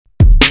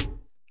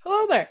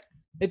Hello there.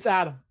 It's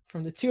Adam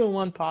from the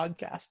 2-in-1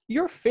 podcast,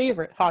 your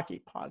favorite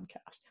hockey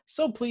podcast.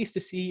 So pleased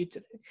to see you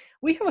today.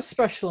 We have a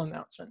special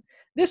announcement.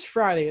 This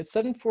Friday at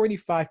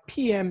 7:45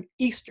 p.m.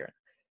 Eastern,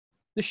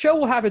 the show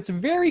will have its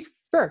very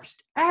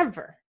first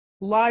ever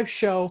live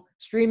show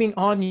streaming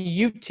on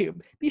YouTube.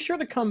 Be sure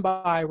to come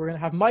by. We're going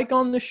to have Mike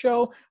on the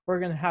show. We're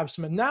going to have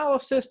some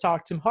analysis,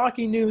 talk some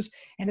hockey news,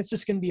 and it's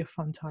just going to be a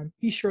fun time.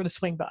 Be sure to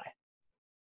swing by.